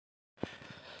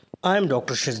I'm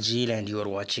Dr. Sharjeel and you are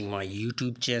watching my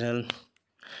YouTube channel.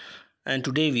 And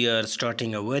today we are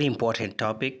starting a very important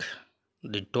topic,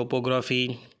 the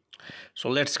topography. So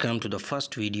let's come to the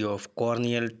first video of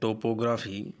corneal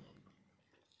topography.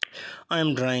 I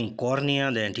am drawing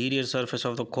cornea, the anterior surface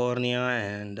of the cornea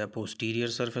and the posterior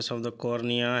surface of the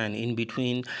cornea, and in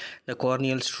between the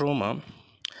corneal stroma.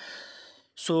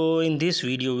 So in this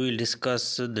video we will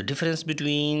discuss the difference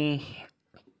between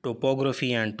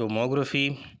topography and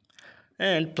tomography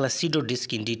and Placido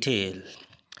disc in detail.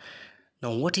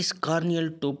 Now, what is corneal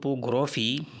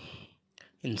topography?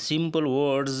 In simple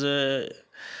words, it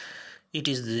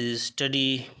is the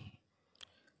study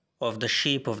of the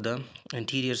shape of the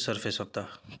anterior surface of the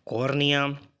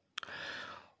cornea,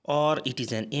 or it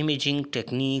is an imaging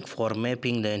technique for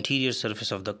mapping the anterior surface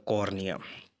of the cornea.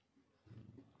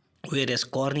 Whereas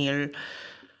corneal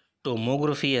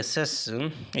tomography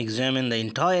examine the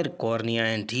entire cornea,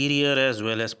 anterior as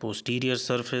well as posterior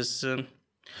surface.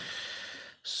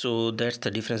 So that's the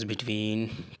difference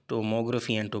between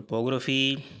tomography and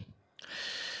topography.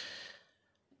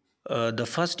 The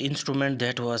first instrument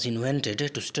that was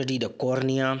invented to study the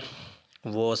cornea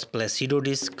was Placido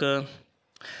disc,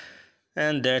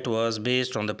 and that was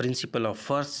based on the principle of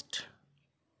first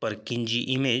Purkinje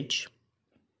image,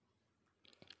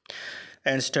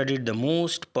 and studied the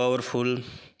most powerful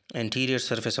anterior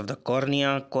surface of the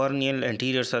cornea. Corneal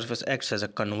anterior surface acts as a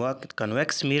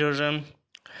convex mirror.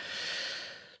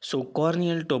 So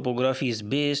corneal topography is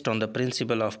based on the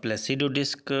principle of Placido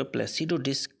disc. Placido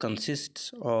disc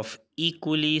consists of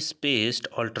equally spaced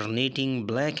alternating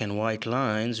black and white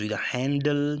lines with a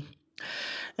handle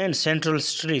and central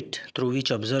slit through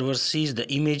which observer sees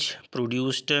the image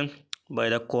produced by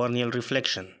the corneal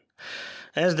reflection.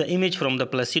 As the image from the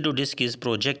Placido disc is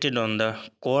projected on the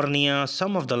cornea,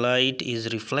 some of the light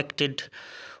is reflected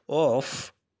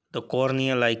off the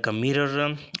cornea like a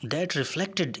mirror. That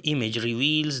reflected image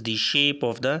reveals the shape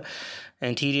of the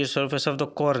anterior surface of the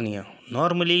cornea.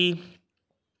 Normally,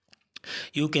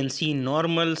 you can see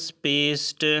normal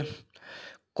spaced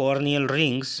corneal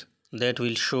rings that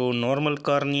will show normal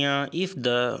cornea. If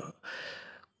the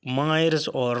mires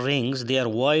or rings they are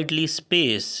widely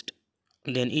spaced,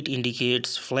 then it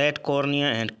indicates flat cornea,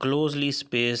 and closely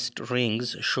spaced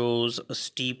rings shows a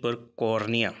steeper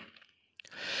cornea.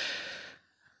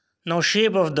 Now,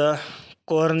 shape of the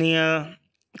corneal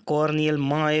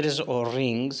mires or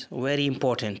rings, very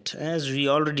important. As we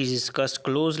already discussed,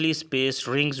 closely spaced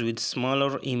rings with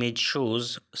smaller image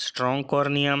shows strong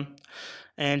cornea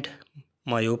and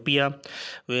myopia,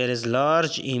 whereas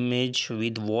large image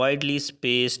with widely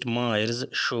spaced mires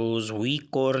shows weak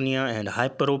cornea and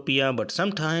hyperopia. But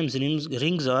sometimes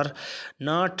rings are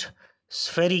not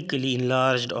spherically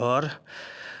enlarged or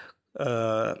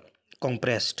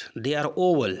compressed, they are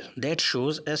oval, that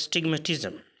shows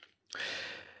astigmatism.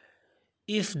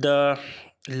 If the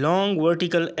long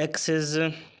vertical axis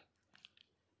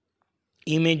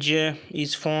image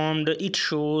is formed, it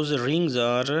shows rings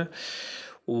are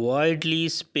widely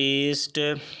spaced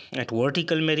at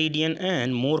vertical meridian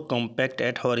and more compact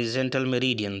at horizontal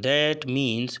meridian. That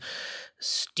means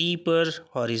steeper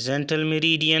horizontal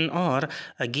meridian or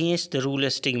against the rule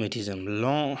astigmatism.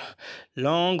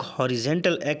 Long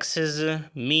horizontal axis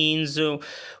means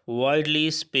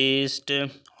widely spaced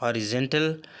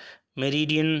horizontal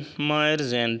meridian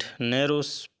mires and narrow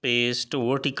spaced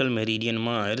vertical meridian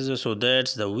mires. So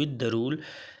that's the with the rule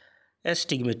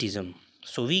astigmatism.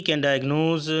 So we can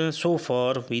diagnose so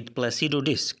far with Placido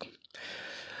disc.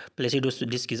 Placido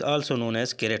disc is also known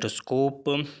as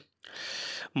keratoscope,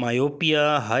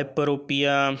 myopia,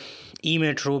 hyperopia,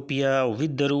 emetropia,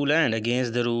 with the rule and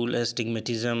against the rule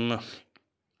astigmatism.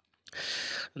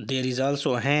 There is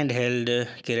also a handheld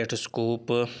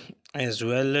keratoscope as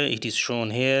well. It is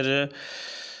shown here,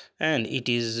 and it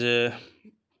is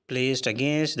placed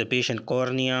against the patient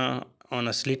cornea on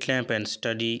a slit lamp and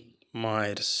study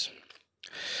mires.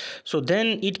 So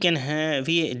then we can have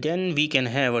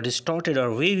a distorted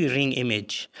or wavy ring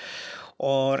image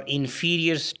or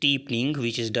inferior steepening,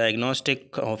 which is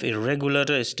diagnostic of irregular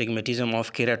astigmatism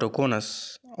of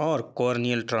keratoconus or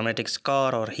corneal traumatic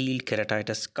scar or heel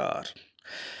keratitis scar.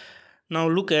 Now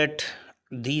look at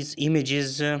these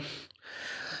images.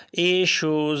 A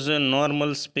shows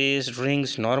normal spaced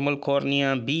rings, normal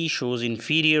cornea. B shows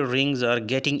inferior rings are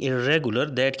getting irregular,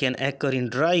 that can occur in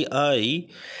dry eye.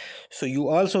 So you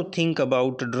also think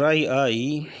about dry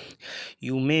eye.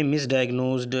 You may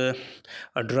misdiagnose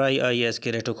a dry eye as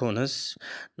keratoconus.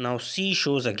 Now C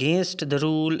shows against the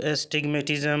rule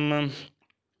astigmatism.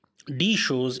 D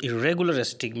shows irregular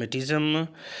astigmatism,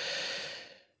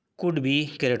 could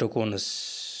be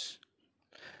keratoconus.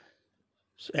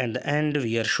 So at the end,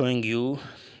 we are showing you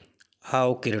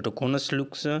how keratoconus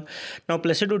looks. Now,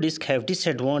 Placido discs have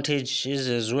disadvantages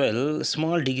as well.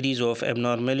 Small degrees of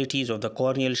abnormalities of the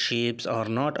corneal shapes are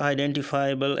not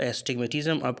identifiable.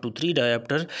 Astigmatism up to 3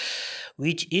 diopter,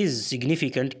 which is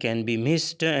significant, can be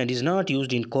missed and is not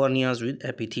used in corneas with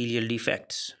epithelial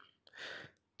defects.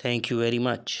 Thank you very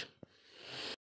much.